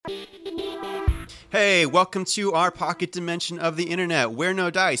Hey, welcome to our pocket dimension of the internet. We're No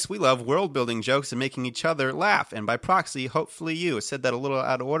Dice. We love world building jokes and making each other laugh, and by proxy, hopefully you. I said that a little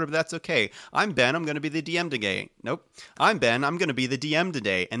out of order, but that's okay. I'm Ben. I'm going to be the DM today. Nope. I'm Ben. I'm going to be the DM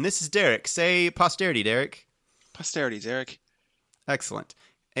today. And this is Derek. Say posterity, Derek. Posterity, Derek. Excellent.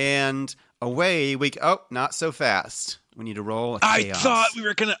 And away we go. Oh, not so fast. We need to roll a I chaos. thought we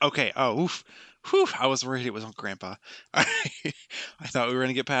were gonna. Okay. Oh, oof. Whew. I was worried it was on Grandpa. I thought we were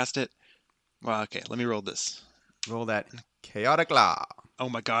gonna get past it. Well, okay. Let me roll this. Roll that chaotic law. Oh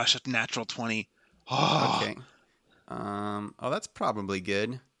my gosh, a natural 20. Oh. Okay. Oh, that's probably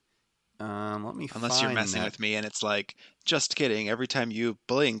good. Let me Unless find you're messing that. with me and it's like, just kidding. Every time you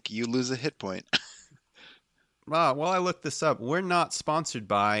blink, you lose a hit point. Well, I looked this up. We're not sponsored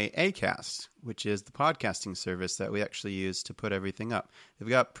by Acast, which is the podcasting service that we actually use to put everything up. They've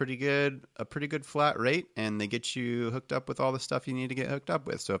got a pretty good flat rate, and they get you hooked up with all the stuff you need to get hooked up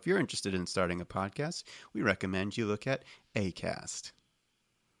with. So if you're interested in starting a podcast, we recommend you look at Acast.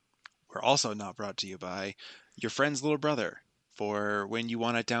 We're also not brought to you by your friend's little brother. For when you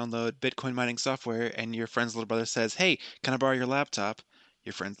want to download Bitcoin mining software and your friend's little brother says, "Hey, can I borrow your laptop?"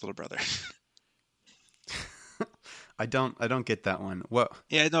 Your friend's little brother. I don't get that one. What?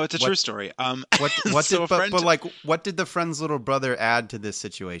 Yeah, no, it's a true story. What So what did the friend's little brother add to this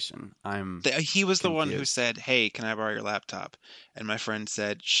situation? He was the one who confused. said, "Hey, can I borrow your laptop?" And my friend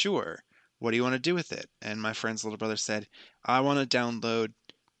said, "Sure. What do you want to do with it?" And my friend's little brother said, "I want to download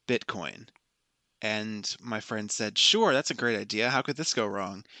Bitcoin." And my friend said, "Sure, that's a great idea. How could this go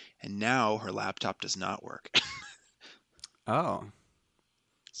wrong?" And now her laptop does not work. Oh,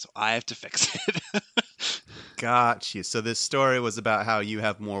 So I have to fix it. got you. So this story was about how you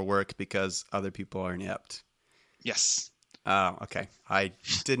have more work because other people are inept. Yes. Oh, okay. I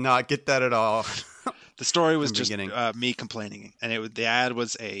did not get that at all. The story was From just beginning. me complaining, and the ad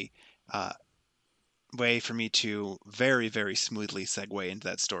was a way for me to very, very smoothly segue into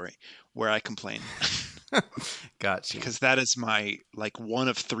that story where I complain Got you. because that is my one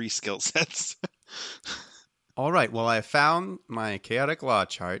of 3 skill sets. All right. Well, I found my chaotic law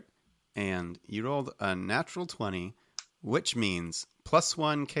chart, and you rolled a natural 20, which means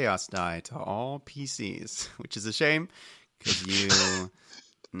 +1 chaos die to all PCs, which is a shame because you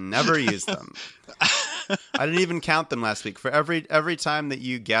never use them. I didn't even count them last week. For every time that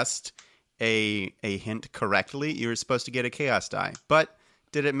you guessed a hint correctly, you were supposed to get a chaos die. But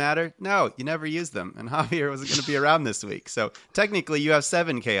did it matter? No, you never used them. And Javier wasn't going to be around this week. So technically you have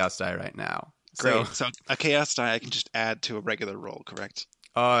 7 chaos die right now. Great. So a chaos die I can just add to a regular roll, correct?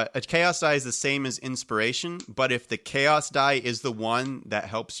 A chaos die is the same as inspiration, but if the chaos die is the one that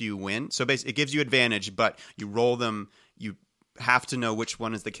helps you win, so basically it gives you advantage, but you roll them, you have to know which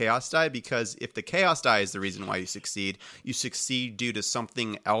one is the chaos die, because if the chaos die is the reason why you succeed due to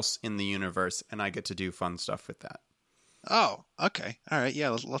something else in the universe, and I get to do fun stuff with that. Oh, okay. All right. Yeah,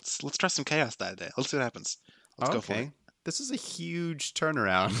 let's try some chaos die today. Let's see what happens. Let's go for it. This is a huge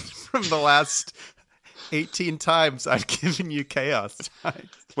turnaround from the last 18 times I've given you chaos die.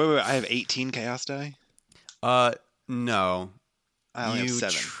 Wait. I have 18 chaos die? No. I only have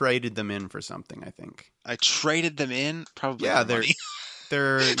 7. Traded them in for something, I think. I traded them in? Probably Yeah, for money.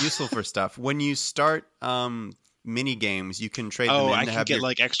 they're useful for stuff. When you start mini games, you can trade them in. Oh, I to can have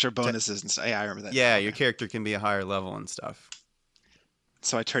get extra bonuses and stuff. Yeah, I remember that. Yeah, Okay. your character can be a higher level and stuff.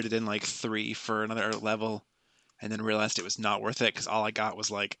 So I traded in 3 for another level, and then realized it was not worth it because all I got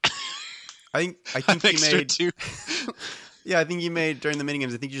was I think an you extra made 2. Yeah, I think you made during the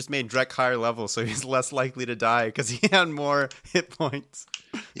minigames. I think you just made Drek higher level, so he's less likely to die because he had more hit points.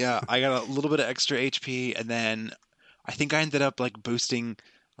 Yeah, I got a little bit of extra HP, and then I think I ended up boosting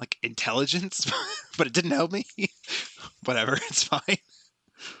intelligence, but it didn't help me. Whatever, it's fine.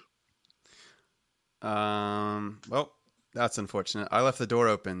 Well, that's unfortunate. I left the door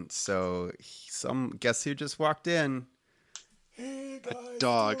open, so guess who just walked in? Hey guys, A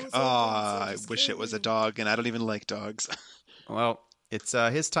dog. I wish it was a dog, and I don't even like dogs. Well, it's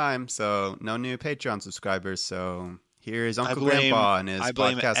his time, so no new Patreon subscribers. So here's Uncle Grandpa and his I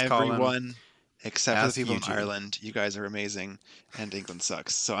blame podcast column. everyone except for Ask the people Eugene. in Ireland. You guys are amazing, and England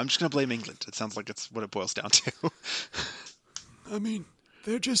sucks. So I'm just gonna blame England. It sounds like it's what it boils down to. I mean,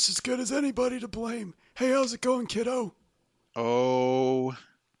 they're just as good as anybody to blame. Hey, how's it going, kiddo? Oh,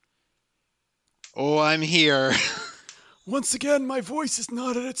 I'm here. Once again, my voice is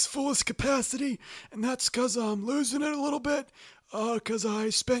not at its fullest capacity, and that's because I'm losing it a little bit. Because I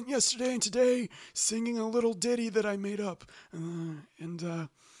spent yesterday and today singing a little ditty that I made up. And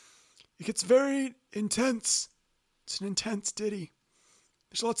it gets very intense. It's an intense ditty.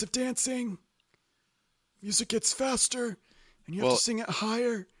 There's lots of dancing. Music gets faster, and you have to sing it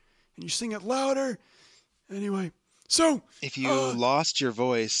higher. and you sing it louder. Anyway, so If you lost your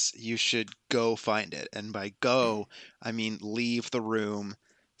voice, you should go find it. And by go, I mean leave the room,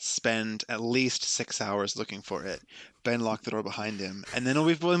 spend at least 6 hours looking for it, Ben lock the door behind him, and then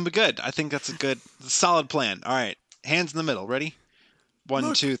we'll be good. I think that's a solid plan. All right, hands in the middle. Ready? 1,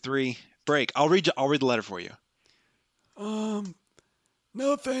 Look. 2, 3, break. I'll read the letter for you.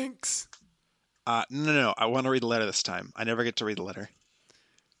 no thanks. No. I want to read the letter this time. I never get to read the letter.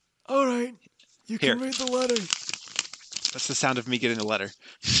 All right, you Here. can read the letter. That's the sound of me getting the letter.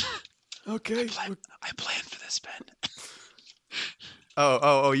 Okay. I planned for this, Ben.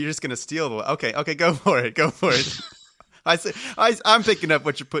 Oh, you're just gonna steal the. Okay, go for it. I'm picking up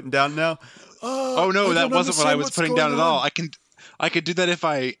what you're putting down now. Oh no, I that don't wasn't what I understand was what's putting down going at all. on. I could do that if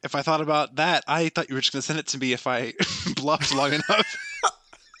I thought about that. I thought you were just gonna send it to me if I bluffed long enough.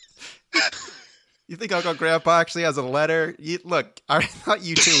 You think Uncle Grandpa actually has a letter? Look, I thought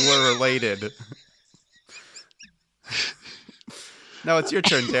you two were related. Now it's your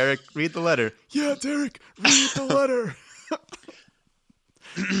turn, Derek. Read the letter. Yeah, Derek, read the letter.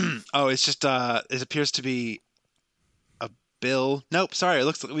 Oh, it's just it appears to be a bill. Nope, sorry. It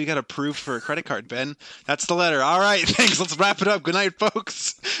looks like we got approved for a credit card, Ben. That's the letter. All right, thanks. Let's wrap it up. Good night,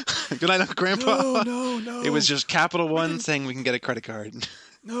 folks. Good night, Uncle Grandpa. No. It was just Capital One saying we can get a credit card.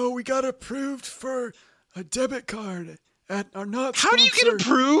 No, we got approved for a debit card at our not How do you get sponsored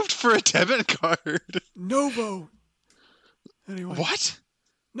approved for a debit card? Novo. Anyway, What?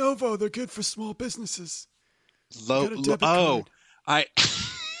 Novo, they're good for small businesses. Got a debit card.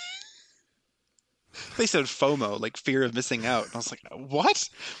 They said FOMO, like fear of missing out. And I was like, what?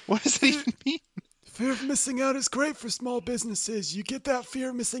 What does that even mean? Fear of missing out is great for small businesses. You get that fear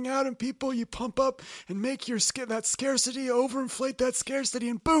of missing out in people, you pump up and make that scarcity, overinflate that scarcity,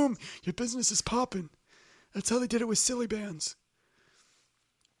 and boom, your business is popping. That's how they did it with silly bands.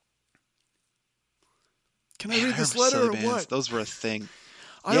 Can I read this remember letter silly or bands. what? Those were a thing.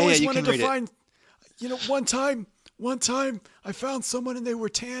 I always wanted to find, one time I found someone and they were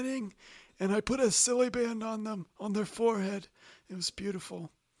tanning and I put a silly band on them, on their forehead. It was beautiful.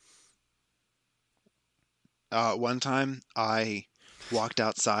 One time I walked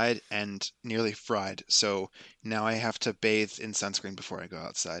outside and nearly fried, so now I have to bathe in sunscreen before I go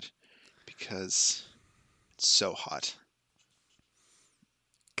outside because it's so hot.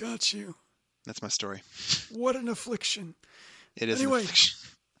 Got you. That's my story. What an affliction. It is Anyway, an affliction.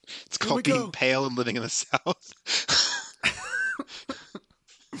 It's here called we being go. pale and living in the South.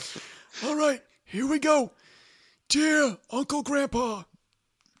 All right, here we go. Dear Uncle Grandpa,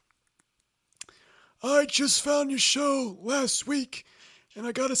 I just found your show last week, and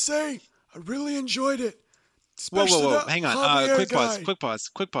I gotta say, I really enjoyed it. Especially Whoa. that Hang on. Javier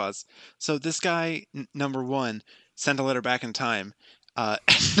Quick pause. So this guy, number one, sent a letter back in time.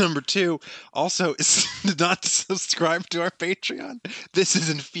 Number two, also did not subscribe to our Patreon. This is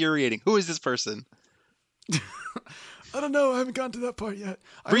infuriating. Who is this person? I don't know. I haven't gotten to that part yet.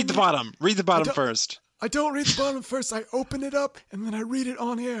 Read the bottom. Read the bottom first. I don't read the bottom first. I open it up, and then I read it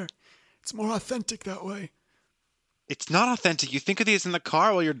on air. It's more authentic that way. It's not authentic. You think of these in the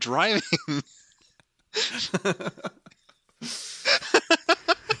car while you're driving.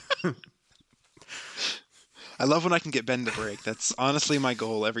 I love when I can get Ben to break. That's honestly my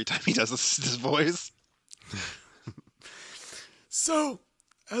goal every time he does this voice. So,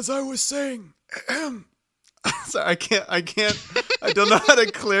 as I was saying, Sorry, I can't. I don't know how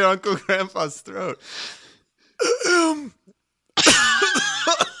to clear Uncle Grandpa's throat.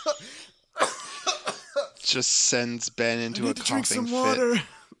 Just sends Ben I into a need to drink coughing some fit. water.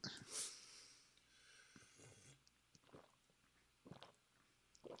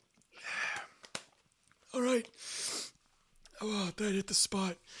 All right. Oh, that hit the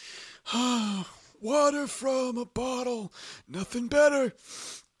spot. Water from a bottle. Nothing better.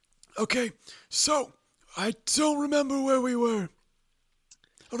 Okay, so I don't remember where we were.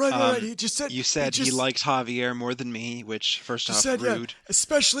 All right. He just said You said he liked Javier more than me, which, first off, said, rude. yeah,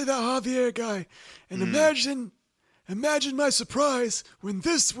 especially that Javier guy. And imagine my surprise when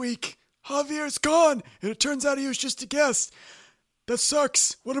this week Javier's gone and it turns out he was just a guest. That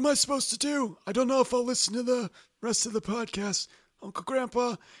sucks. What am I supposed to do? I don't know if I'll listen to the rest of the podcast. Uncle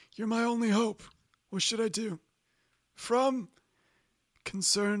Grandpa, you're my only hope. What should I do? From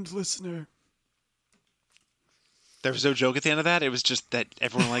Concerned Listener. There was no joke at the end of that. It was just that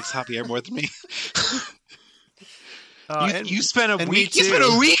everyone likes Javier more than me. You spent a week. You spent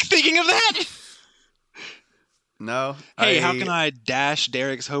a week thinking of that. No. Hey, how can I dash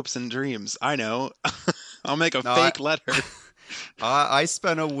Derek's hopes and dreams? I know. I'll make a fake letter. I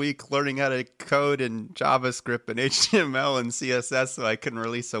spent a week learning how to code in JavaScript and HTML and CSS so I can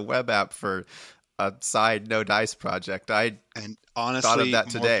release a web app for a side no dice project. I And honestly, thought of that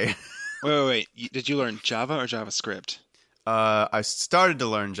today. Wait. Did you learn Java or JavaScript? I started to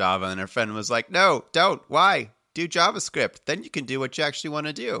learn Java, and a friend was like, "No, don't. Why? Do JavaScript. Then you can do what you actually want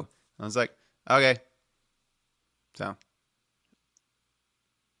to do." I was like, "Okay." So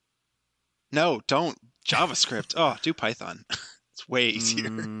No, don't. JavaScript. Oh, do Python. It's way easier.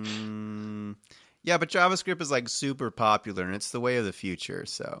 yeah, but JavaScript is like super popular, and it's the way of the future.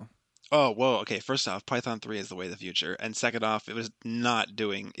 So Oh, whoa. Okay, first off, Python 3 is the way of the future. And second off, it would not do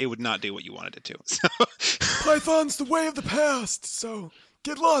what you wanted it to. So Python's the way of the past, so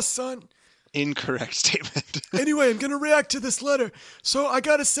get lost, son. incorrect statement. Anyway, I'm gonna react to this letter. So I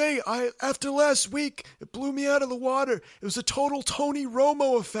gotta say, after last week, it blew me out of the water. It was a total Tony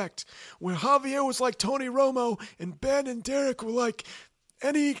Romo effect, where Javier was like Tony Romo, and Ben and Derek were like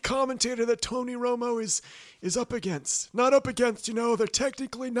any commentator that Tony Romo is up against. Not up against, they're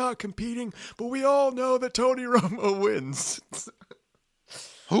technically not competing, but we all know that Tony Romo wins.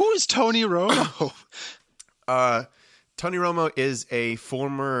 Who is Tony Romo? Tony Romo is a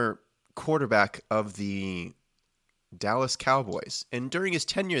former quarterback of the Dallas Cowboys. And during his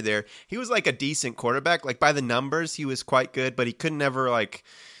tenure there, he was like a decent quarterback. Like by the numbers, he was quite good, but he could never like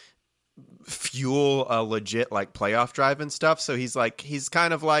fuel a legit like playoff drive and stuff. So he's like he's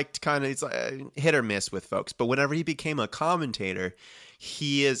hit or miss with folks. But whenever he became a commentator,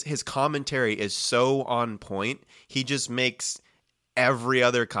 his commentary is so on point. He just makes every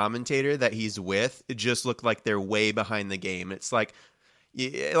other commentator that he's with just look like they're way behind the game. It's like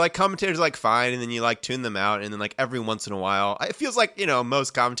commentators like fine, and then you like tune them out, and then like every once in a while it feels like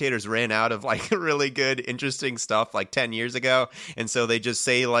most commentators ran out of like really good interesting stuff like 10 years ago, and so they just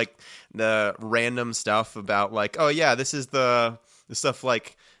say like the random stuff about like, oh yeah, this is the stuff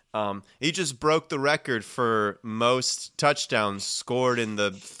like he just broke the record for most touchdowns scored in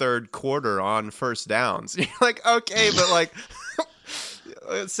the third quarter on first downs. You're like, okay, but like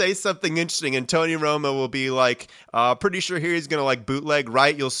say something interesting, and Tony Romo will be like, pretty sure here he's going to like bootleg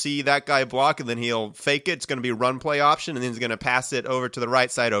right. You'll see that guy block, and then he'll fake it. It's going to be a run play option, and then he's going to pass it over to the right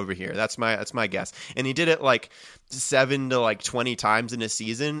side over here. That's my guess. And he did it like 7 to like 20 times in a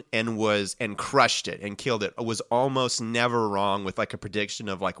season and crushed it and killed it. It was almost never wrong with like a prediction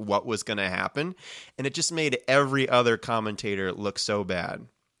of like what was going to happen. And it just made every other commentator look so bad.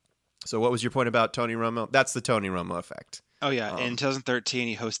 So what was your point about Tony Romo? That's the Tony Romo effect. Oh, yeah. In 2013,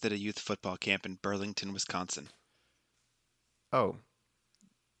 he hosted a youth football camp in Burlington, Wisconsin. Oh.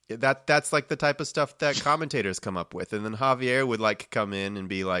 That's like the type of stuff that commentators come up with. And then Javier would like come in and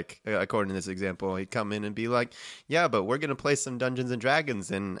be like, according to this example, he'd come in and be like, yeah, but we're going to play some Dungeons and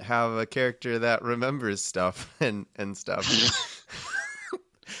Dragons and have a character that remembers stuff and stuff.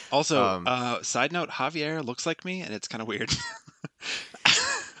 Also, side note, Javier looks like me, and it's kind of weird.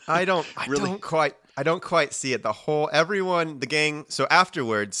 I don't quite see it. The gang. So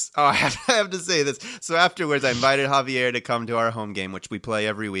afterwards, I have to say this. So afterwards, I invited Javier to come to our home game, which we play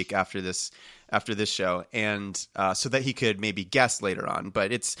every week after this show, and so that he could maybe guest later on.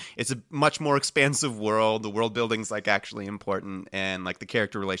 But it's a much more expansive world. The world building's like actually important, and like the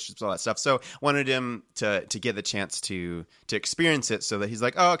character relationships, all that stuff. So wanted him to get the chance to experience it, so that he's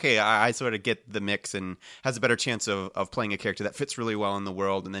like, oh, okay, I sort of get the mix and has a better chance of playing a character that fits really well in the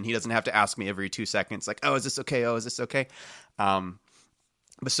world, and then he doesn't have to ask me every 2 seconds like, oh, is this okay? Oh, is this okay? But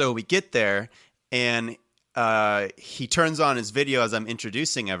so we get there, and he turns on his video as I'm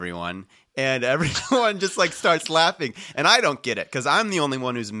introducing everyone, and everyone just like starts laughing, and I don't get it because I'm the only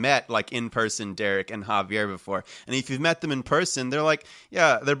one who's met like in person Derek and Javier before. And if you've met them in person, they're like,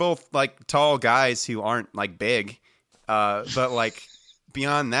 yeah, they're both like tall guys who aren't like big, but like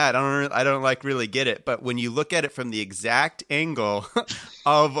beyond that, I don't like really get it. But when you look at it from the exact angle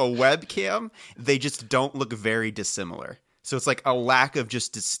of a webcam, they just don't look very dissimilar. So it's like a lack of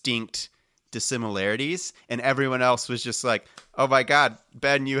just distinct dissimilarities, and everyone else was just like, oh my god,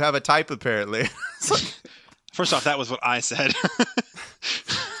 Ben, you have a type apparently. Like, first off, that was what I said.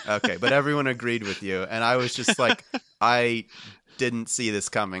 okay, but everyone agreed with you, and I was just like, I didn't see this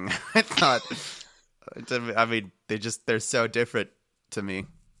coming. I thought, I mean, they're so different to me,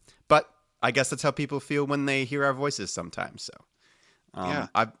 but I guess that's how people feel when they hear our voices sometimes. So yeah,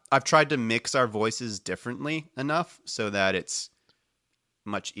 I've tried to mix our voices differently enough so that it's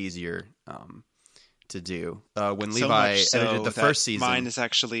much easier to do. When Levi edited the first season, mine is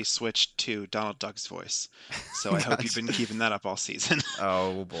actually switched to Donald Duck's voice. So I hope you've been keeping that up all season.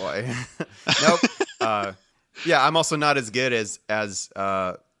 Oh boy, nope. Yeah, I'm also not as good as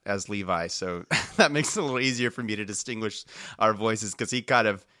as Levi, so that makes it a little easier for me to distinguish our voices because he kind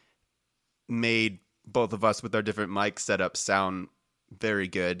of made both of us with our different mic setups sound very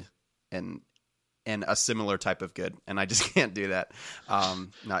good and a similar type of good, and I just can't do that.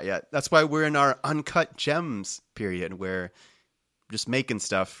 Not yet. That's why we're in our uncut gems period where we're just making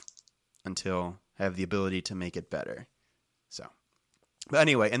stuff until I have the ability to make it better. So, but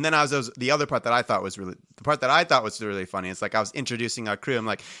anyway, and then the other part that I thought was really funny. It's like I was introducing our crew. I'm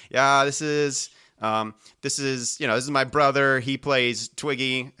like, yeah, this is my brother. He plays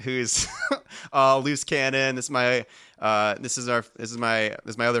Twiggy, who's loose cannon. This is my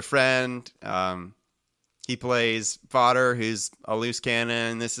other friend. He plays Fodder, who's a loose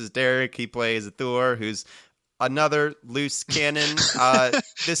cannon. This is Derek. He plays Thor, who's another loose cannon.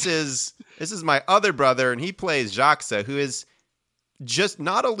 This is my other brother, and he plays Jaxa, who is just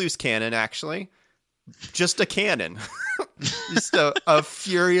not a loose cannon, actually, just a cannon. Just a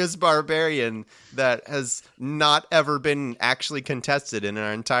furious barbarian that has not ever been actually contested in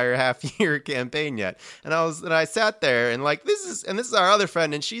our entire half-year campaign yet. And I sat there and like, this is our other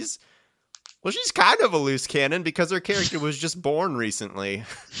friend, and she's kind of a loose cannon because her character was just born recently.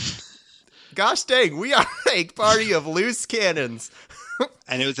 Gosh dang, we are a party of loose cannons.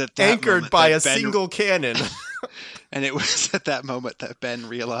 And it was at that anchored by a single cannon. And it was at that moment that Ben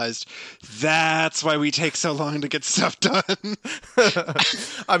realized that's why we take so long to get stuff done.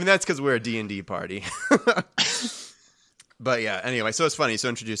 I mean, that's because we're a D&D party. But yeah, anyway, so it's funny. So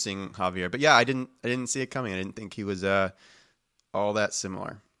introducing Javier. But yeah, I didn't see it coming. I didn't think he was all that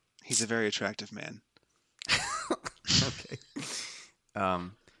similar. He's a very attractive man. Okay.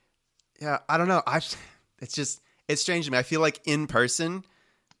 Yeah, I don't know. It's strange to me. I feel like in person,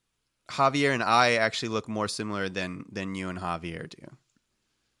 Javier and I actually look more similar than you and Javier do.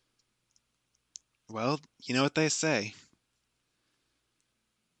 Well, you know what they say.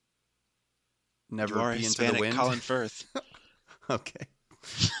 Never you are be Hispanic into the wind. Colin Firth. Okay.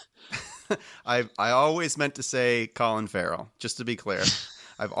 I always meant to say Colin Farrell, just to be clear.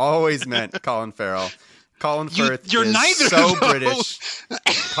 I've always meant Colin Farrell. Colin Firth you're is neither so of those. British.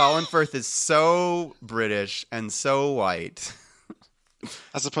 Colin Firth is so British and so white.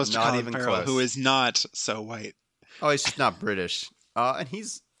 As opposed to Not Colin even Farrell, close. who is not so white. Oh, he's just not British. And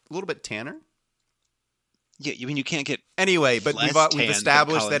he's a little bit tanner. Yeah, you mean you can't get Anyway, but less we've tan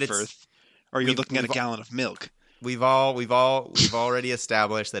established than that Colin it's Firth, or you're we've- looking at a we've- gallon of milk. we've already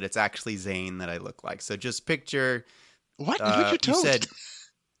established that it's actually Zayn that I look like. So just picture What? Who you told? said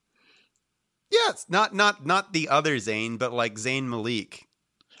yes, not the other Zayn, but like Zayn Malik.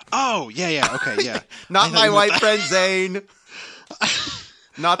 Oh, yeah, okay, yeah. Not I thought my you white meant friend Zayn.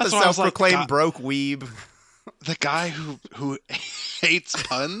 Not the That's why I was like, self-proclaimed God- broke weeb. The guy who hates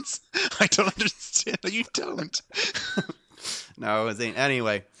puns? I don't understand. You don't. No, Zayn.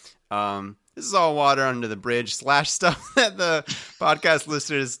 Anyway, this is all water under the bridge / stuff that the podcast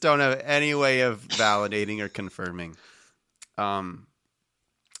listeners don't have any way of validating or confirming.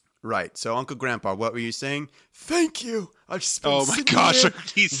 Right. So, Uncle Grandpa, what were you saying? Thank you. I've just been Oh my sitting gosh, here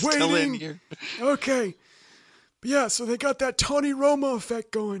he's still in waiting. here. Okay. But yeah, so they got that Tony Romo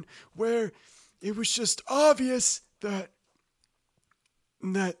effect going where it was just obvious that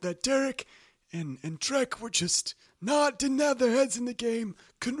Derek and Trek were just didn't have their heads in the game,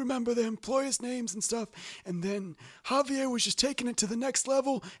 couldn't remember their employees' names and stuff. And then Javier was just taking it to the next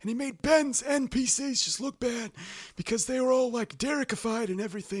level, and he made Ben's NPCs just look bad because they were all like Derecified and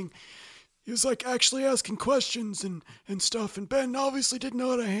everything. He was like actually asking questions and stuff, and Ben obviously didn't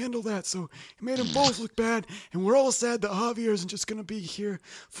know how to handle that, so he made them both look bad, and we're all sad that Javier isn't just going to be here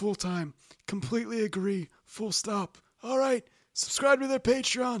full time. Completely agree. Full stop. All right, subscribe to their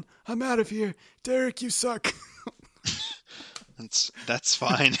Patreon. I'm out of here. Derek, you suck. That's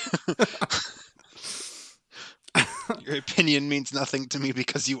fine. Your opinion means nothing to me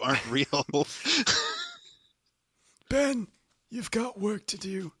because you aren't real. Ben, you've got work to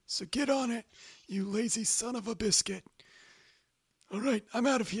do, so get on it, you lazy son of a biscuit. All right, I'm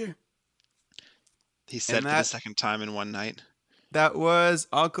out of here. He said And for the that- second time in one night. That was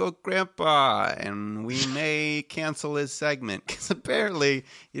Uncle Grandpa, and we may cancel his segment because apparently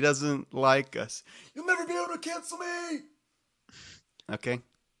he doesn't like us. You'll never be able to cancel me! Okay.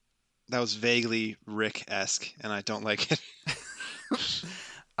 That was vaguely Rick-esque, and I don't like it.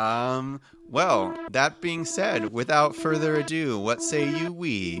 Well, that being said, without further ado, what say you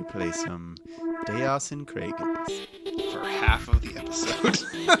we play some Deus and Kragans? For half of the episode.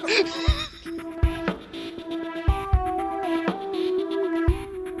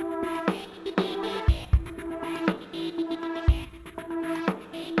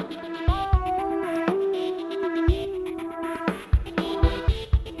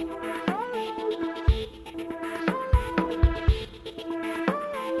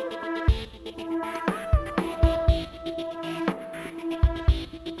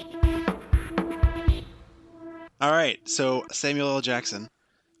 All right, so Samuel L. Jackson.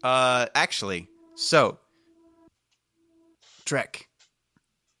 Actually, so Drek,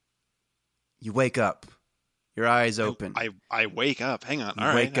 you wake up, your eyes open. I wake up. Hang on. You All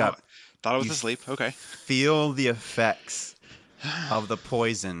right. wake up. Thought I was You asleep. Okay. Feel the effects of the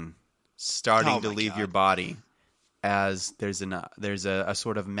poison starting Oh to my leave God. your body, as there's a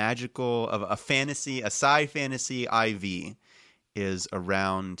sort of magical of a fantasy, a sci fantasy IV is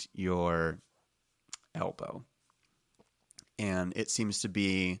around your elbow, and it seems to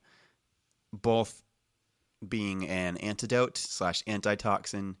be both being an antidote /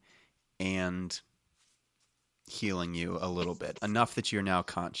 antitoxin and healing you a little bit, enough that you're now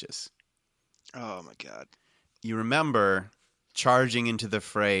conscious. Oh my God. You remember charging into the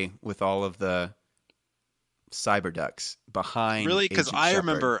fray with all of the cyberducks behind. Really? Because Agent I Shepard.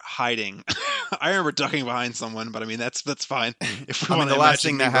 remember hiding. I remember ducking behind someone, but I mean that's fine. If we I mean, want the to last imagine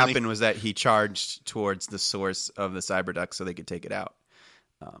thing that me running- happened was that he charged towards the source of the cyberduck so they could take it out.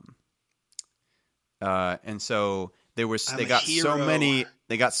 And so they were I'm they a got hero.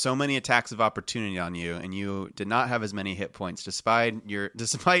 so many attacks of opportunity on you, and you did not have as many hit points despite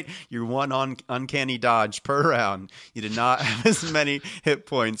your one uncanny dodge per round. You did not have as many hit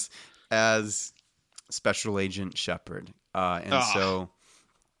points as Special Agent Shepard, so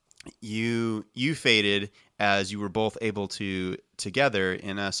you faded as you were both able to together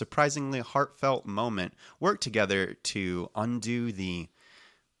in a surprisingly heartfelt moment work together to undo the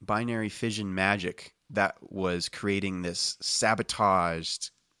binary fission magic that was creating this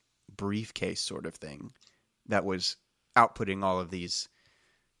sabotaged briefcase sort of thing that was outputting all of these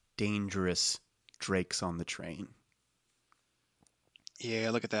dangerous drakes on the train. Yeah,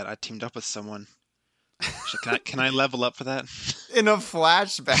 look at that. I teamed up with someone. Can I level up for that? In a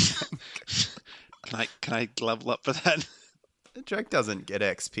flashback. Can I level up for that? Drake doesn't get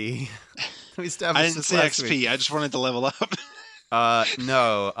XP. We I established didn't this say last XP. week. I just wanted to level up.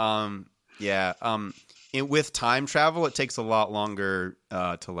 No. Yeah. With time travel, it takes a lot longer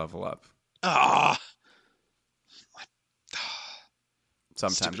to level up. Ah.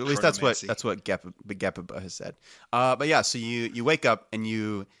 Sometimes, Stupid at least chronomancy. that's what Gepa has said. But yeah, so you wake up and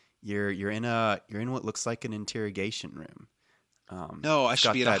you're in what looks like an interrogation room. No, I it's should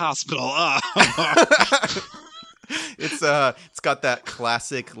got be in a that- hospital. Ah. It's got that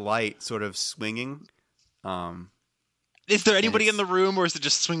classic light sort of swinging. Is there anybody in it's- the room, or is it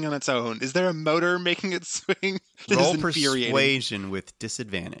just swinging on its own? Is there a motor making it swing? This Roll is infuriating. persuasion with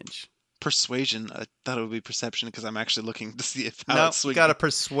disadvantage. Persuasion. I thought it would be perception because I'm actually looking to see if how No, it's you swinging. got to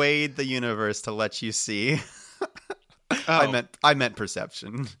persuade the universe to let you see. Oh. I meant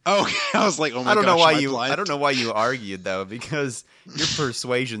perception. Okay, I was like, oh my I don't gosh, know why am I you blind? I don't know why you argued though, because your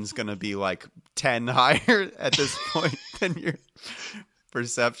persuasion's gonna be like 10 higher at this point than your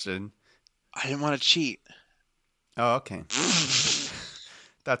perception. I didn't want to cheat. Oh, okay.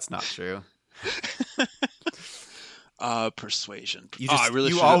 That's not true. Persuasion. You Oh, just I really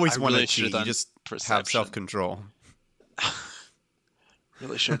you should've- always I want really to should've cheat. You done just have perception. self-control.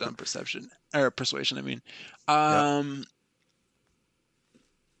 Really should have done perception or persuasion. I mean,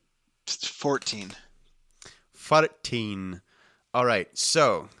 14. 14. All right.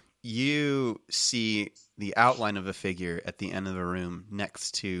 So, you see the outline of a figure at the end of a room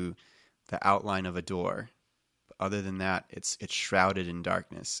next to the outline of a door. But other than that, it's shrouded in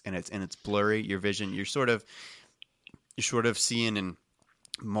darkness and it's blurry. Your vision, you're sort of seeing in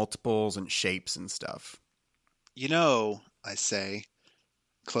multiples and shapes and stuff. You know, I say,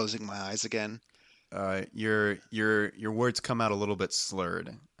 closing my eyes again. Your words come out a little bit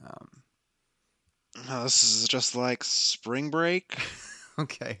slurred. Oh, this is just like spring break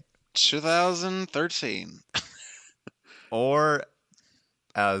Okay. 2013. Or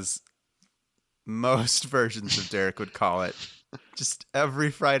as most versions of Derek would call it, just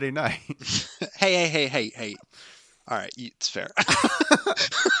every Friday night. Hey. All right, it's fair.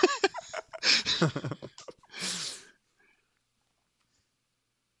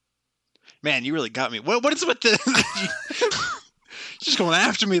 Man, you really got me. What is with the... Just going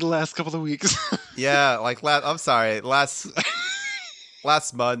after me the last couple of weeks. Yeah, like I'm sorry, last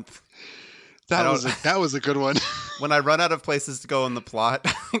month That was a good one. when I run out of places to go in the plot,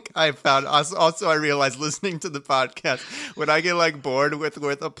 I found also I realized listening to the podcast when I get like bored with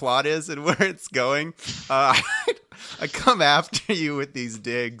where the plot is and where it's going, I come after you with these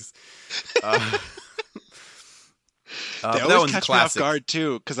digs. They but that always one's catch classic. me off guard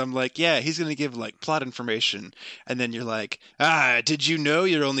too, because I'm like, yeah, he's gonna give like plot information, and then you're like, did you know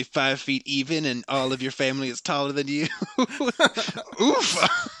you're only 5 feet even, and all of your family is taller than you? Oof.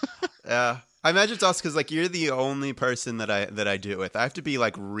 Yeah, I imagine it's also because like you're the only person that I do it with. I have to be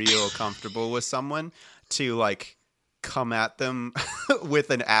like real comfortable with someone to like come at them with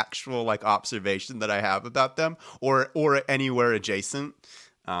an actual like observation that I have about them or anywhere adjacent.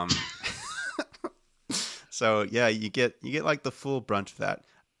 So yeah, you get like the full brunt of that.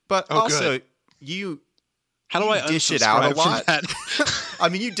 But also good. How do I dish it out a unsubscribe lot? from that? I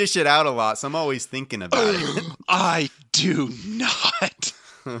mean, you dish it out a lot, so I'm always thinking about it. I do not.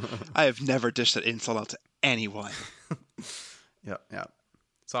 I have never dished that insult out to anyone. Yeah.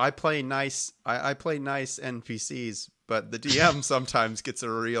 So I play nice. I play nice NPCs, but the DM sometimes gets a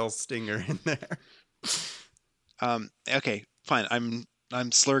real stinger in there. Okay, fine.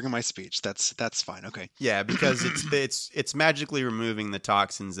 I'm slurring my speech. That's fine. Okay. Yeah, because it's magically removing the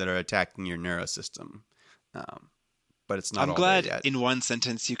toxins that are attacking your neurosystem. But it's not. I'm all glad there yet. in one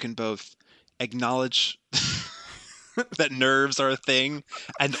sentence you can both acknowledge that nerves are a thing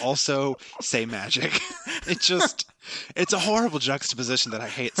and also say magic. It's a horrible juxtaposition that I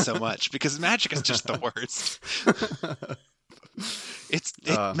hate so much because magic is just the worst.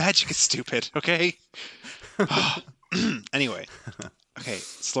 Magic is stupid, okay? Anyway, okay,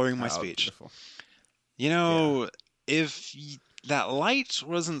 slurring my speech. Beautiful. You know, if that light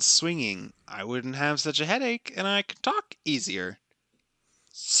wasn't swinging, I wouldn't have such a headache and I could talk easier.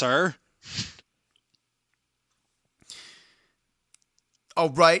 Sir? All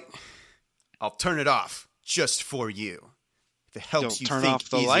right, I'll turn it off just for you. If it helps You'll you turn think off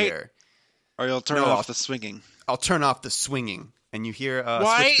the easier. light? Or you'll turn No, off the swinging? I'll turn off the swinging, and you hear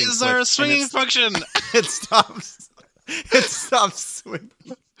Why switch being is there a flipped, and swinging function? it stops. It stops swinging.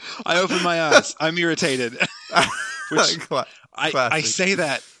 I open my eyes. I'm irritated. Which I say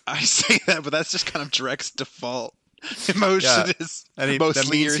that, but that's just kind of Drek's default emotion is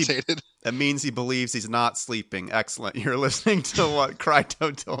mostly irritated. That means he believes he's not sleeping. Excellent. You're listening to what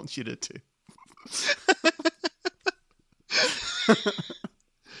Kryto told you to do.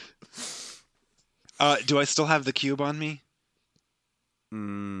 Do I still have the cube on me?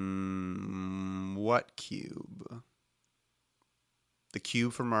 What cube? The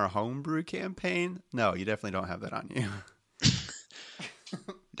cube from our homebrew campaign? No, you definitely don't have that on you.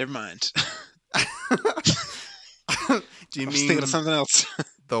 Never mind. Do you I was mean thinking of something else?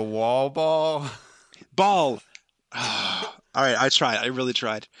 the wall ball? Ball. All right, I tried. I really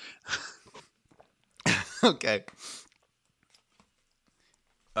tried. Okay.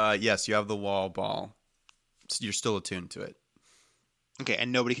 Yes, you have the wall ball. You're still attuned to it. Okay,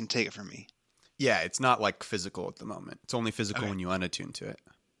 and nobody can take it from me. Yeah, it's not like physical at the moment. It's only physical Okay. when you unattune to it.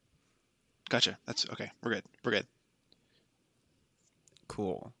 Gotcha. That's okay. We're good.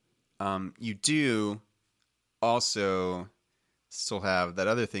 Cool. You do also still have that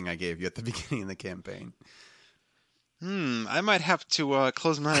other thing I gave you at the beginning of the campaign. I might have to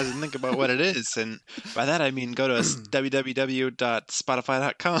close my eyes and think about what it is. And by that, I mean go to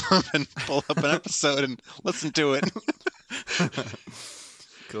www.spotify.com and pull up an episode and listen to it.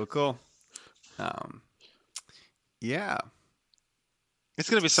 Cool. Yeah. It's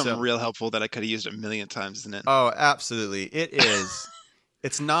going to be something So- real helpful that I could have used a million times, isn't it? Oh, absolutely. It is.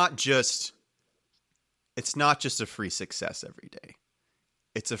 It's not just a free success every day.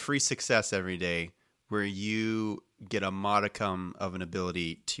 It's a free success every day where you get a modicum of an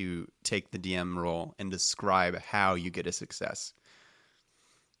ability to take the DM role and describe how you get a success.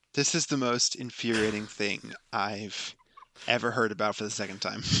 This is the most infuriating thing I've ever heard about for the second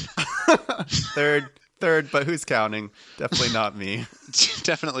time. Third, but who's counting? Definitely not me.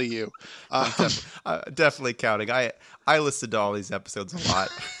 Definitely you. Definitely counting. I listened to all these episodes a lot,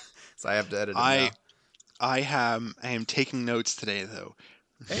 so I have to edit them now. I am taking notes today though.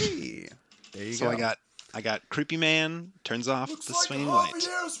 Hey, there you So go. I got creepy man turns off Looks the like swinging light.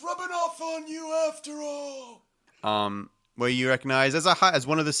 Javier's rubbing off on you after all. Where you recognize as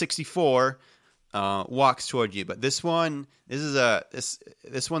one of the 64 walks toward you, but this one's a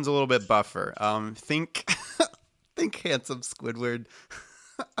little bit buffer. Think handsome Squidward.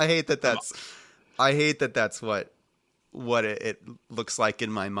 I hate that that's what it looks like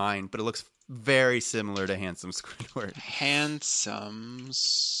in my mind, but it looks very similar to handsome Squidward. Handsome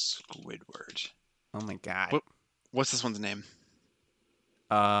Squidward. Oh my god. What's this one's name?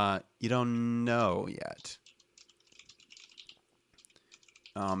 You don't know yet.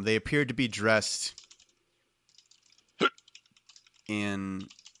 They appear to be dressed in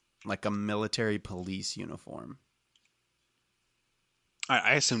like a military police uniform.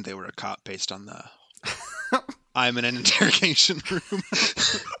 I assumed they were a cop based on the I'm in an interrogation room.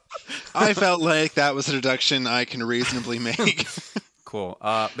 I felt like that was a deduction I can reasonably make. Cool.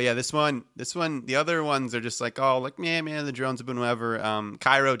 But yeah, this one, the other ones are just like, oh, like, man, the drones have been whatever.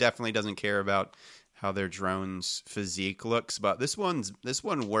 Cairo definitely doesn't care about how their drone's physique looks, but this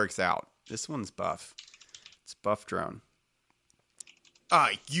one works out. This one's buff. It's buff drone.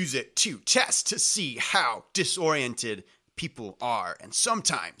 I use it to test to see how disoriented people are, and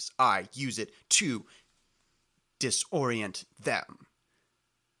sometimes I use it to disorient them,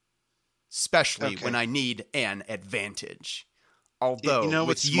 especially when I need an advantage. Although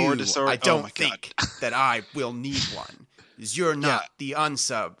with you, I don't think that I will need one. Because you're not the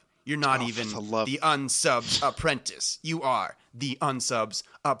unsub. You're not even the unsub's apprentice. You are the unsub's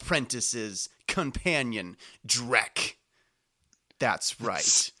apprentice's companion, Drek. That's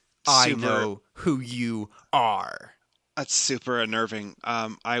right. I know who you are. That's super unnerving.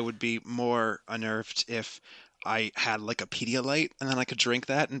 I would be more unnerved if I had like a Pedialyte and then I could drink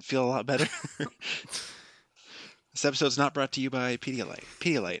that and feel a lot better. This episode's not brought to you by Pedialyte.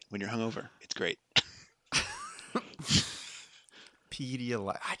 Pedialyte, when you're hungover, it's great.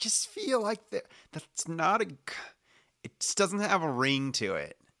 Pedialyte. I just feel like that's not it just doesn't have a ring to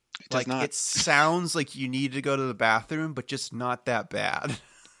it. It sounds like you need to go to the bathroom, but just not that bad.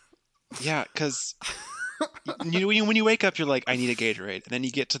 Yeah, because when you wake up, you're like, I need a Gatorade. And then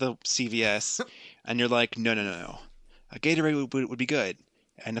you get to the CVS, and you're like, no. A Gatorade would be good.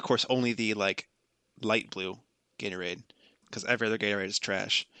 And, of course, only the, like, light blue Gatorade, because every other Gatorade is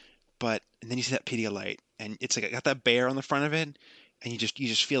trash. And then you see that Pedialyte, and it's like, got that bear on the front of it, and you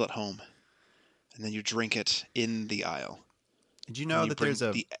just feel at home. And then you drink it in the aisle. Did you know that there's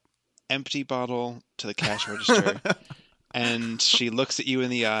the empty bottle to the cash register, and she looks at you in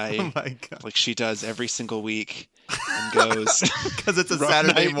the eye, like she does every single week, and goes, because it's a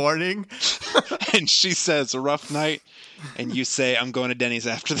Saturday morning, and she says, "A rough night," and you say, "I'm going to Denny's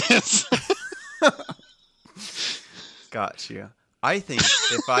after this." Gotcha. I think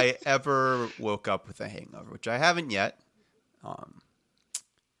if I ever woke up with a hangover, which I haven't yet,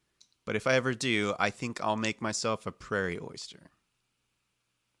 but if I ever do, I think I'll make myself a prairie oyster.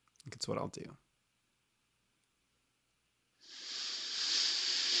 I think it's what I'll do.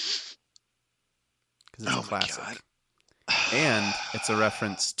 Because it's a classic. And it's a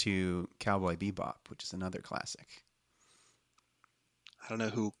reference to Cowboy Bebop, which is another classic. I don't know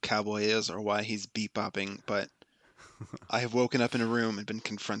who Cowboy is or why he's bebopping, but I have woken up in a room and been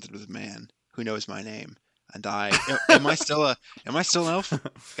confronted with a man who knows my name. And am I still an elf?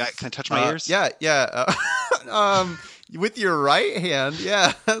 Can I touch my ears? Yeah. With your right hand,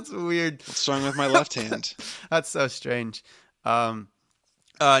 yeah, that's weird. What's wrong with my left hand? That's so strange. No,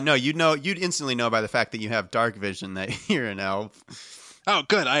 you'd instantly know by the fact that you have dark vision that you're an elf. Oh,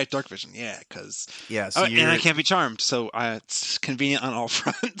 good. I have dark vision. Yeah, because and I can't be charmed, so it's convenient on all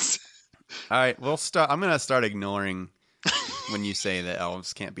fronts. All right, we'll start. I'm gonna start ignoring when you say that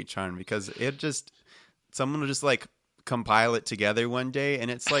elves can't be charmed, because someone will just like compile it together one day, and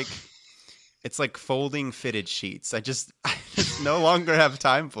it's like folding fitted sheets. I just no longer have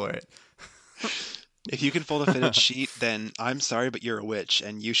time for it. If you can fold a fitted sheet, then I'm sorry, but you're a witch,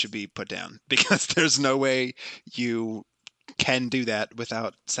 and you should be put down, because there's no way you can do that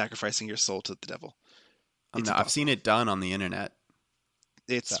without sacrificing your soul to the devil. I've seen it done on the internet.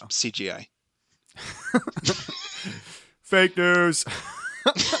 It's CGI. Fake news.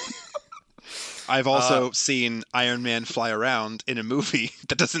 I've also seen Iron Man fly around in a movie.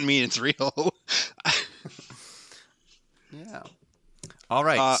 That doesn't mean it's real. Yeah. All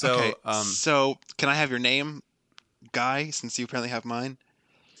right. Okay. So can I have your name, Guy, since you apparently have mine?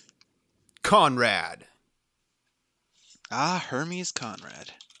 Conrad. Hermes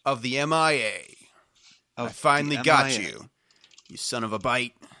Conrad. Of the MIA. I finally got you. You son of a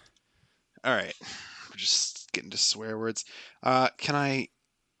bite. All right. We're just getting to swear words. Am I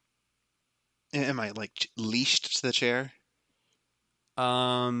like leashed to the chair?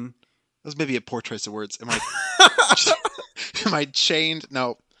 That was maybe a poor choice of words. Am I chained?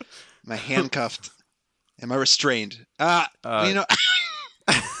 No. Am I handcuffed? Am I restrained?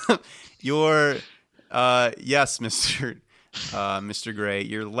 You're yes, Mr. Gray.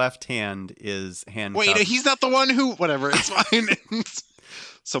 Your left hand is handcuffed. Wait, he's not the one who. Whatever, it's fine.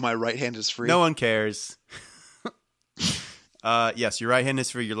 So my right hand is free. No one cares. Yes, your right hand is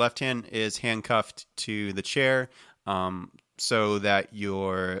free. Your left hand is handcuffed to the chair, so that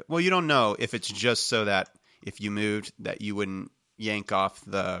you don't know if it's just so that if you moved that you wouldn't yank off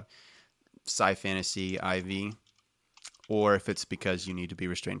the Sci-Fantasy IV, or if it's because you need to be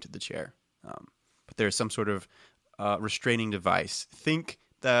restrained to the chair. But there's some sort of restraining device. Think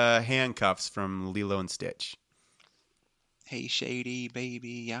the handcuffs from Lilo and Stitch. Hey, shady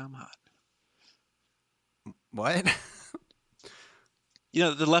baby, I'm hot. What? You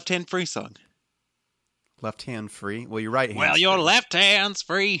know, the Left Hand Free song. Left hand free. Well, your right hand. Well, your left hand's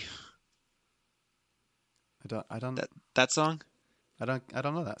free. I don't. That song? I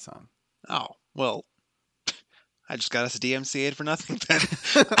don't know that song. Oh, well, I just got us a DMCA for nothing then.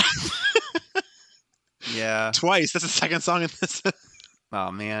 Yeah. Twice. That's the second song in this.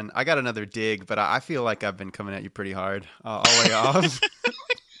 Oh man, I got another dig, but I feel like I've been coming at you pretty hard. I'll lay off.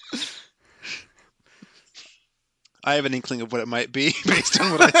 I have an inkling of what it might be based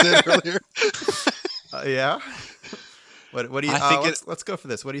on what I said earlier. Yeah. What do you? Let's go for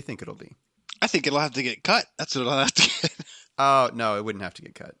this. What do you think it'll be? I think it'll have to get cut. That's what it'll have to get. Oh no, it wouldn't have to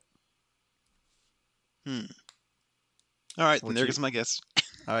get cut. All right, then there goes my guess.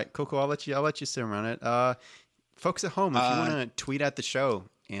 All right, cool. I'll let you simmer on it. Folks at home, if you want to tweet at the show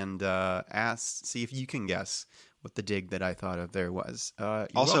and see if you can guess what the dig that I thought of there was. You're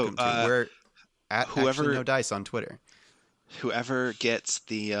also, welcome to. We're at whoever Actually No Dice on Twitter. Whoever gets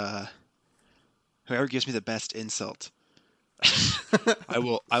whoever gives me the best insult, I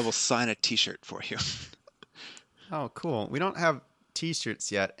will sign a T-shirt for you. Oh, cool. We don't have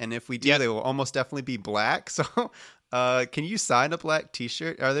T-shirts yet, and if we do, they will almost definitely be black. So, can you sign a black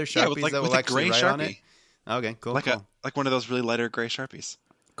T-shirt? Are there Sharpies that will actually write on it? Okay, cool. Like one of those really lighter gray Sharpies.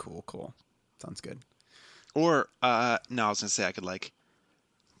 Cool. Sounds good. Or no, I was gonna say I could like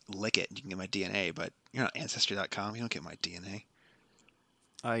lick it. You can get my DNA, but you're not Ancestry.com. You don't get my DNA.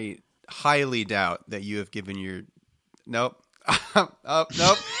 I highly doubt that you have given your. Nope.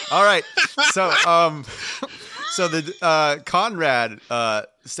 Nope. All right. So so the Conrad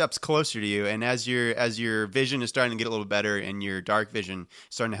steps closer to you, and as your vision is starting to get a little better, and your dark vision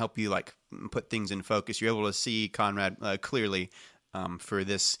starting to help you like put things in focus, you're able to see Conrad clearly. For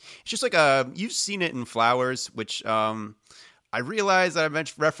this, it's just like you've seen it in Flowers, which I realized that I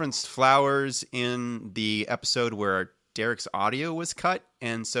referenced Flowers in the episode where Derek's audio was cut,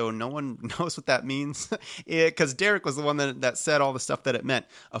 and so no one knows what that means because Derek was the one that said all the stuff that it meant.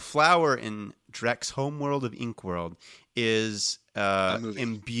 A flower in Drek's homeworld of Inkworld is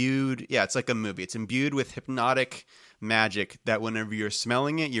imbued. Yeah, it's like a movie. It's imbued with hypnotic magic that whenever you're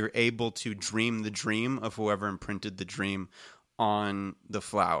smelling it, you're able to dream the dream of whoever imprinted the dream on the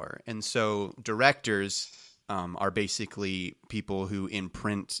flower. And so directors are basically people who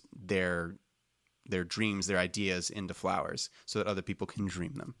imprint their dreams, their ideas into flowers so that other people can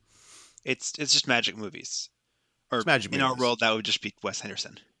dream them. It's just magic movies. Or it's magic in movies. Our world, that would just be Wes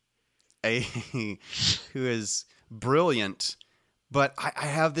Henderson. Who is brilliant. But I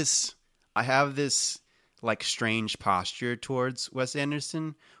have this like strange posture towards Wes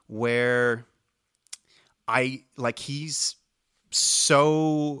Anderson where he's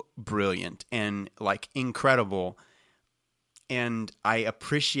so brilliant and like incredible, and I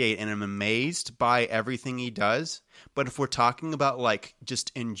appreciate and am amazed by everything he does. But if we're talking about like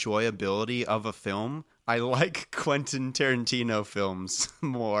just enjoyability of a film, I like Quentin Tarantino films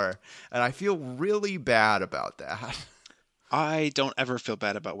more, and I feel really bad about that. I don't ever feel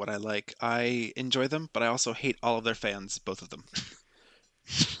bad about what I like. I enjoy them, but I also hate all of their fans, both of them.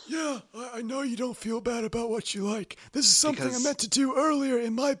 Yeah, I know you don't feel bad about what you like. This is something I meant to do earlier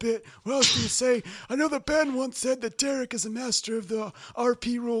in my bit, where I was going to say, I know that Ben once said that Derek is a master of the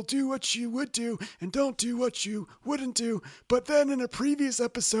RP rule, do what you would do and don't do what you wouldn't do. But then in a previous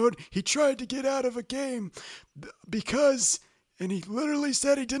episode, he tried to get out of a game because... And he literally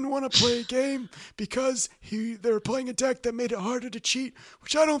said he didn't want to play a game because they were playing a deck that made it harder to cheat,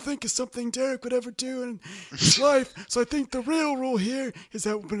 which I don't think is something Derek would ever do in his life. So I think the real rule here is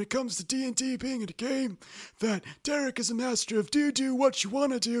that when it comes to D&D being a game, that Derek is a master of do what you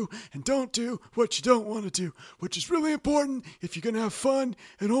want to do and don't do what you don't want to do, which is really important if you're going to have fun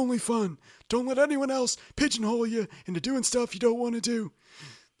and only fun. Don't let anyone else pigeonhole you into doing stuff you don't want to do.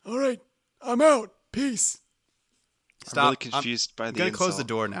 All right, I'm out. Peace. Stop. I'm really confused by the insult. I'm going to close the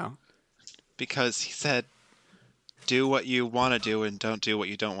door now. Because he said, do what you want to do and don't do what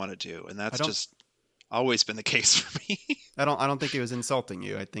you don't want to do. And that's just always been the case for me. I don't think he was insulting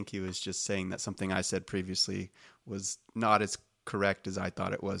you. I think he was just saying that something I said previously was not as correct as I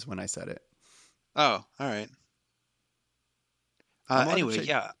thought it was when I said it. Oh, all right. Anyway,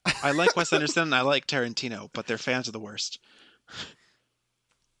 yeah. I like Wes Anderson and I like Tarantino, but their fans are the worst.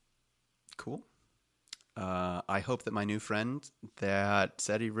 Cool. I hope that my new friend that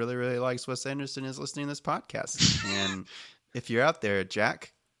said he really, really likes Wes Anderson is listening to this podcast. And if you're out there,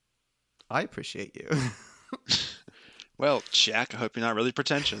 Jack, I appreciate you. Well, Jack, I hope you're not really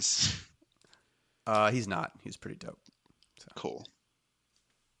pretentious. He's not. He's pretty dope. So. Cool.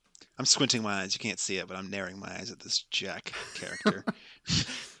 I'm squinting my eyes. You can't see it, but I'm narrowing my eyes at this Jack character.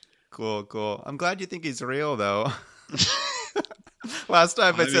 Cool. I'm glad you think he's real, though. Last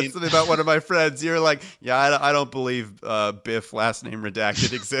time I I said mean- something about one of my friends, you were like, "Yeah, I don't believe Biff last name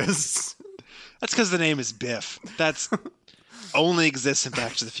redacted exists." That's because the name is Biff. That's only exists in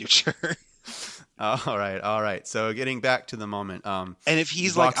Back to the Future. All right. So getting back to the moment, And if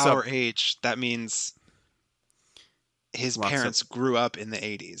he's He like walks our up- age, that means his Walks parents grew up in the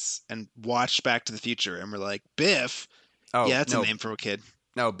 80s and watched Back to the Future and were like, Biff? oh Yeah, that's no, a name for a kid.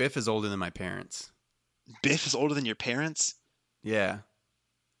 no, Biff is older than my parents. Biff is older than your parents? Yeah,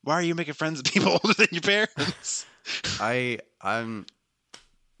 Why are you making friends with people older than your parents? I'm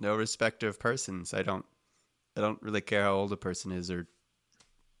no respecter of persons. I don't really care how old a person is or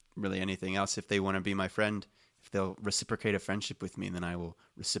really anything else. If they want to be my friend, if they'll reciprocate a friendship with me, then I will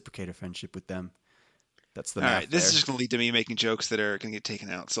reciprocate a friendship with them. That's the All math right, this is there. just going to lead to me making jokes that are going to get taken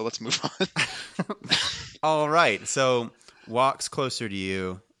out. So let's move on. All right. So walks closer to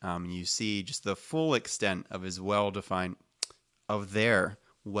you. You see just the full extent of their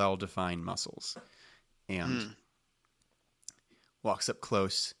well-defined muscles, and walks up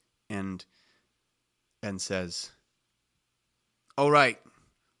close and says, "All right,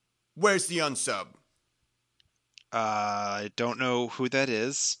 where's the unsub?" I don't know who that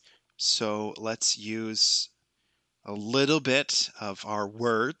is, so let's use a little bit of our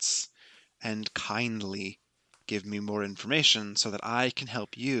words and kindly give me more information so that I can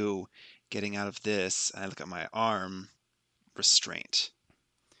help you getting out of this. I look at my arm restraint.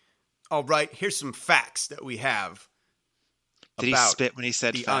 All right, here's some facts that we have Did he about spit when he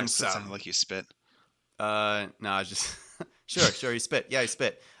said the facts? That unsub. sounded like you spit. No, I just sure. He spit. Yeah, he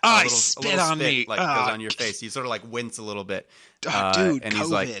spit. Oh, A he little spit on spit, me. Like Ah. goes on your face. You sort of like wince a little bit. Oh, dude, and COVID. he's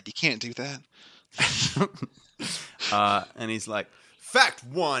like, You can't do that. and he's like, fact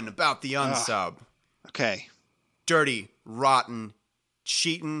one about the unsub: Okay. dirty, rotten,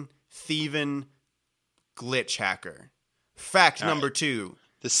 cheating, thieving, glitch hacker. Fact All number two: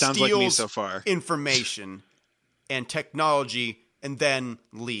 This sounds like me steals so far. information and technology, and then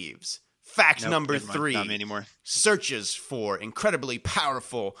leaves. Fact Nope, number never mind. three: Not me anymore. searches for incredibly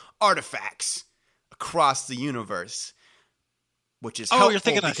powerful artifacts across the universe, which is Oh, helpful you're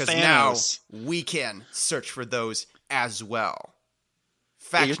thinking of because now Thanos. we can search for those as well. Yeah,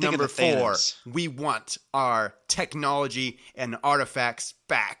 Fact you're thinking number of 4: Thanos. we want our technology and artifacts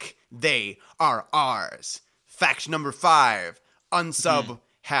back. They are ours. Fact number 5: unsub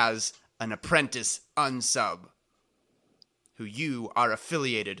has an apprentice unsub who you are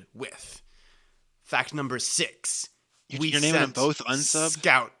affiliated with. Fact number 6: we You're naming them sent both unsub?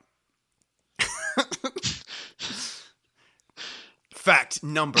 Scout. Fact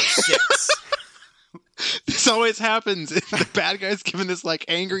number 6: This always happens. The bad guy's giving this like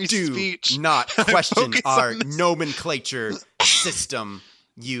angry do speech. not I question focus our on this. nomenclature system,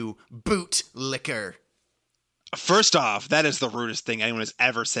 you bootlicker. First off, that is the rudest thing anyone has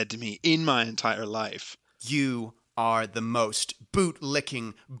ever said to me in my entire life. You are the most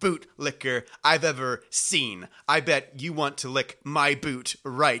boot-licking bootlicker I've ever seen. I bet you want to lick my boot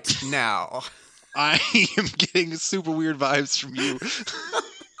right now. I am getting super weird vibes from you.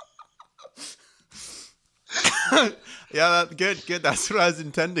 Yeah, good. That's what I was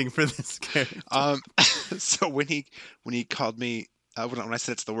intending for this character. So when he called me, when I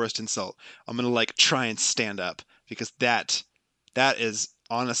said it's the worst insult, I'm gonna like try and stand up because that is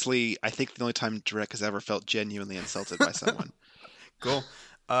honestly, I think the only time Drek has ever felt genuinely insulted by someone. Cool.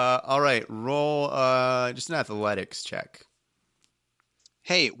 All right, roll just an athletics check.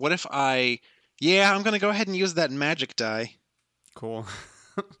 Hey, what if I'm gonna go ahead and use that magic die. Cool.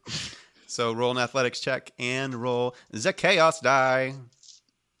 So roll an athletics check and roll the chaos die.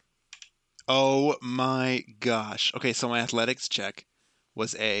 Oh my gosh. Okay, so my athletics check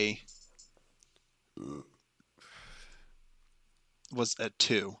was a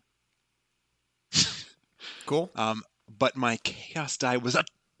 2. Cool. But my chaos die was a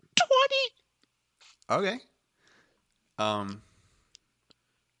 20. Okay.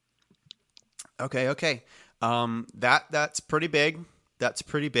 Okay. That's pretty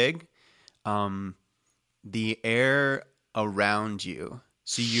big. The air around you.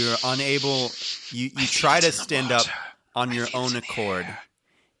 So you're unable. You try to stand up on your own accord,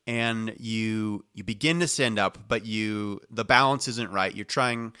 and you begin to stand up, but the balance isn't right. You're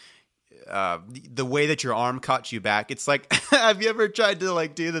trying. The way that your arm caught you back, it's like, have you ever tried to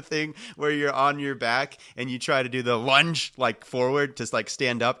like do the thing where you're on your back and you try to do the lunge like forward to like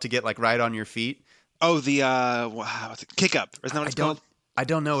stand up to get like right on your feet? Oh, the what's it? Kick up. Isn't that what it's called? I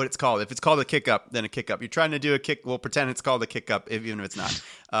don't know what it's called. If it's called a kick up, then a kick up. You're trying to do a kick. We'll pretend it's called a kick up, even if it's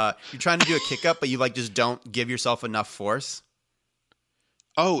not. You're trying to do a kick up, but you like just don't give yourself enough force.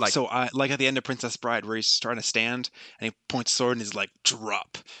 Oh, Like- so like at the end of Princess Bride, where he's trying to stand and he points a sword and he's like,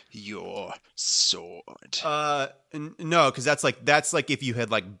 "Drop your sword." No, because that's like if you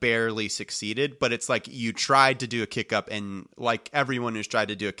had like barely succeeded, but it's like you tried to do a kick up, and like everyone who's tried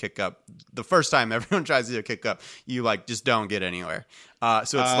to do a kick up, the first time everyone tries to do a kick up, you like just don't get anywhere. So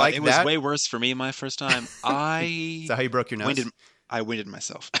it's like it was that. way worse for me my first time. Is that how you broke your nose? I winded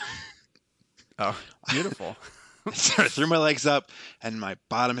myself. Oh, beautiful. So I threw my legs up and my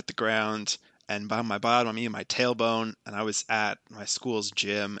bottom hit the ground, and by my bottom I mean my tailbone, and I was at my school's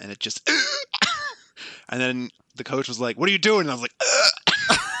gym, and it just and then the coach was like, "What are you doing?" And I was like,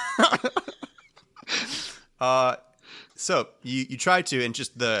 So you tried to, and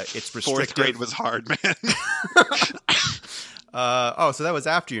just it's restrictive. Fourth grade was hard, man. So that was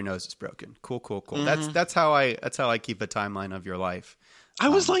after your nose was broken. Cool. Mm-hmm. That's how I keep a timeline of your life. I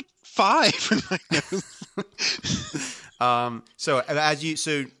was like 5 when my nose. So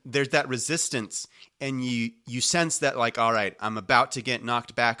there's that resistance, and you sense that like, all right, I'm about to get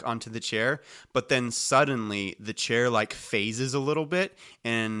knocked back onto the chair, but then suddenly the chair like phases a little bit,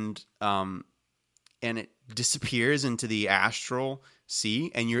 and it disappears into the astral sea,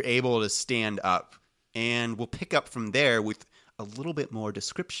 and you're able to stand up. And we'll pick up from there with a little bit more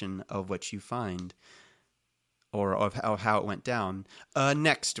description of what you find, or of how it went down,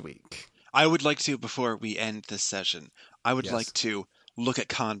 next week. I would like to, before we end this session, I would Yes. like to look at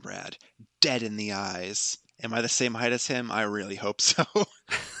Conrad dead in the eyes. Am I the same height as him? I really hope so.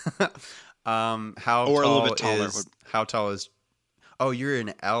 How Or a tall little bit taller is? would- How tall is? Oh, you're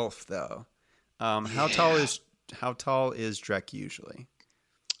an elf though. How tall is Drek usually?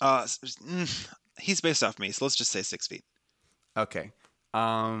 He's based off me, so let's just say 6 feet. Okay.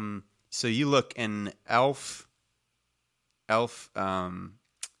 So you look, and elf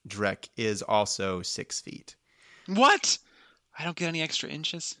Drek is also 6 feet. What? I don't get any extra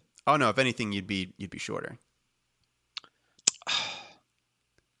inches? Oh no, if anything, you'd be shorter.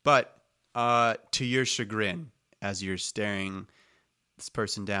 But to your chagrin, as you're staring this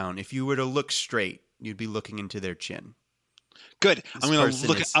person down, if you were to look straight, you'd be looking into their chin. Good. This I'm going person to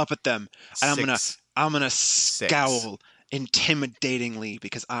look is up at them, and I'm gonna 6'6". scowl intimidatingly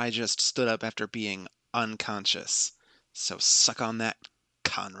because I just stood up after being unconscious. So suck on that,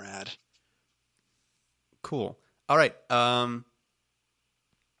 Conrad. Cool. All right.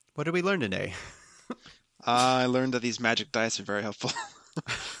 What did we learn today? I learned that these magic dice are very helpful.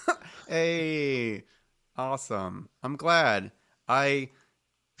 Hey, awesome. I'm glad.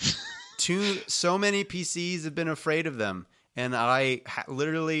 So many PCs have been afraid of them, and I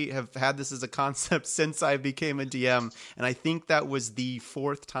literally have had this as a concept since I became a DM, and I think that was the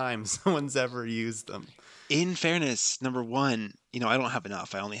 4th time someone's ever used them. In fairness, number 1, I don't have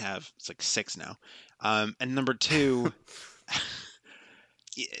enough. I only have 6 now. And number 2,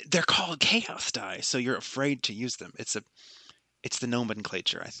 they're called chaos die, so you're afraid to use them. It's the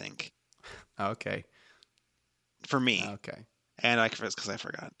nomenclature, I think. Okay. For me. Okay. And because I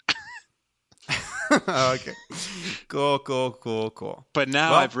forgot. Okay. Cool. But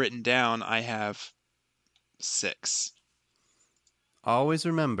now Well- I've written down I have 6. Always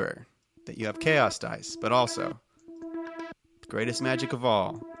remember that you have chaos dice, but also the greatest magic of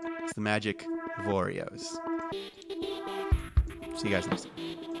all is the magic of Oreos. See you guys next time.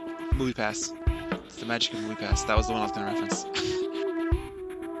 Movie Pass. It's the magic of Movie Pass. That was the one I was going to reference.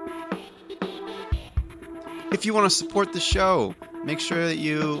 If you want to support the show, make sure that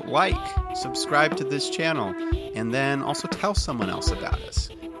you subscribe to this channel, and then also tell someone else about us.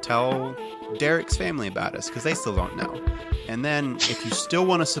 Tell Derek's family about us, because they still don't know. And then, if you still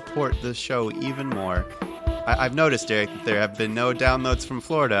want to support the show even more, I've noticed, Derek, that there have been no downloads from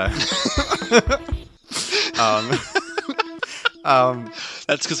Florida.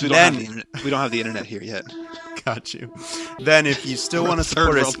 That's because we don't have the internet here yet. Got you. Then, if you still want to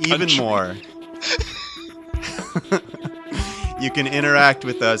support us third world even country. more, you can interact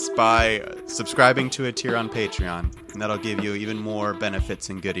with us by subscribing to a tier on Patreon, and that'll give you even more benefits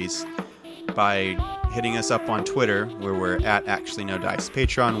and goodies. By hitting us up on Twitter, where we're at Actually No Dice.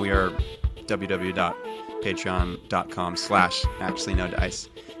 Patreon, we are www.patreon.com/actuallynodice.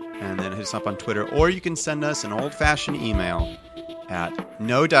 And then hit us up on Twitter, or you can send us an old-fashioned email at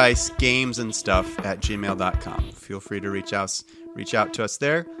nodicegamesandstuff@gmail.com. Feel free to reach out to us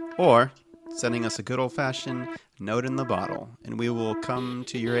there, or sending us a good old-fashioned note in the bottle, and we will come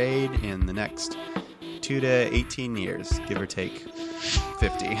to your aid in the next 2 to 18 years, give or take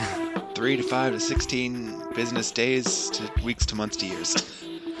 50. 3 to 5 to 16 business days to weeks to months to years.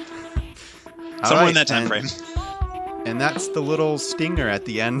 Somewhere in that time frame. And that's the little stinger at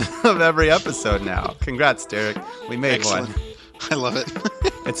the end of every episode now. Congrats, Derek. We made Excellent. one. I love it.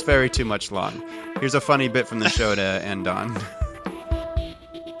 It's very too much long. Here's a funny bit from the show to end on.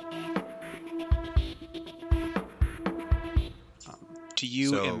 Do you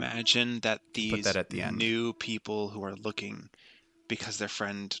So, imagine that these that at the end. new people who are looking because their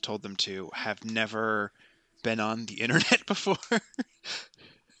friend told them to have never been on the internet before?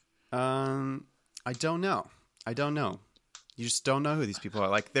 I don't know. You just don't know who these people are.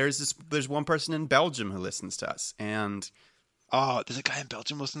 Like, there's one person in Belgium who listens to us, and Oh, there's a guy in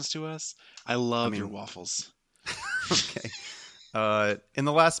Belgium listens to us. I love your mean- waffles. okay. In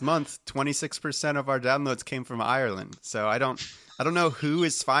the last month, 26% of our downloads came from Ireland. So I don't know who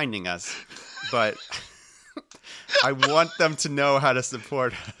is finding us, but I want them to know how to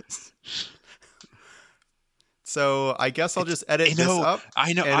support us. So I guess I'll just edit this up.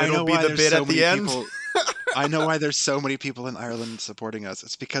 I know. and I it'll know be why the there's bit so at the many end. people. I know why there's so many people in Ireland supporting us.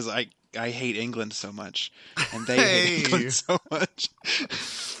 It's because I hate England so much, and they hate Hey. England so much.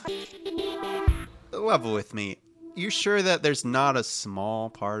 Level with me. You sure that there's not a small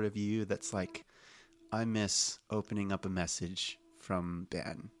part of you that's like, I miss opening up a message from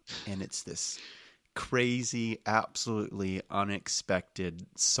Ben, and it's this crazy, absolutely unexpected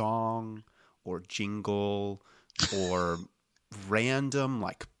song or jingle or random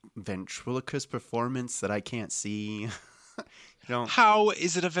like ventriloquist performance that I can't see. You know, How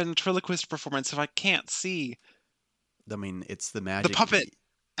is it a ventriloquist performance if I can't see I mean, it's the magic. the puppet?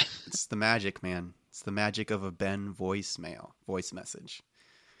 It's the magic, man. It's the magic of a Ben voice message.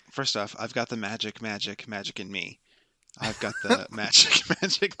 First off, I've got the magic in me. I've got the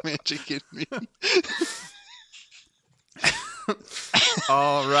magic in me.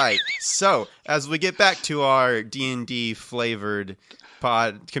 All right. So, as we get back to our D&D flavored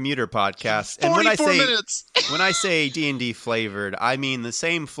commuter podcast, and when 44 minutes. when I say D&D flavored, I mean the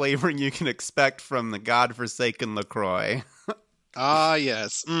same flavoring you can expect from the godforsaken LaCroix. Ah,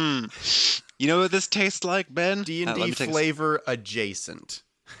 yes. You know what this tastes like, Ben? Let D&D me take a- flavor adjacent.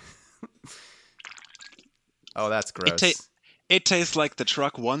 Oh, that's gross. It tastes like the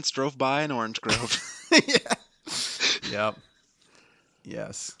truck once drove by an orange grove. Yeah. Yep.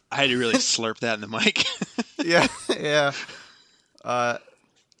 Yes. I had to really slurp that in the mic. Yeah. Yeah.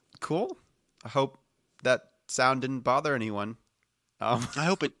 Cool. I hope that sound didn't bother anyone. I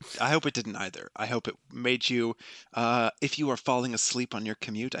hope it didn't either. I hope it made you, if you are falling asleep on your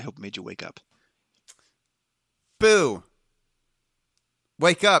commute, I hope it made you wake up. Boo!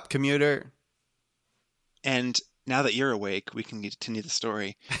 Wake up, commuter. And now that you're awake, we can continue the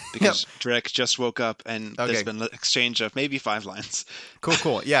story because Drek just woke up and Okay. there's been an exchange of maybe 5 lines.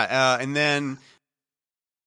 Cool. Yeah. And then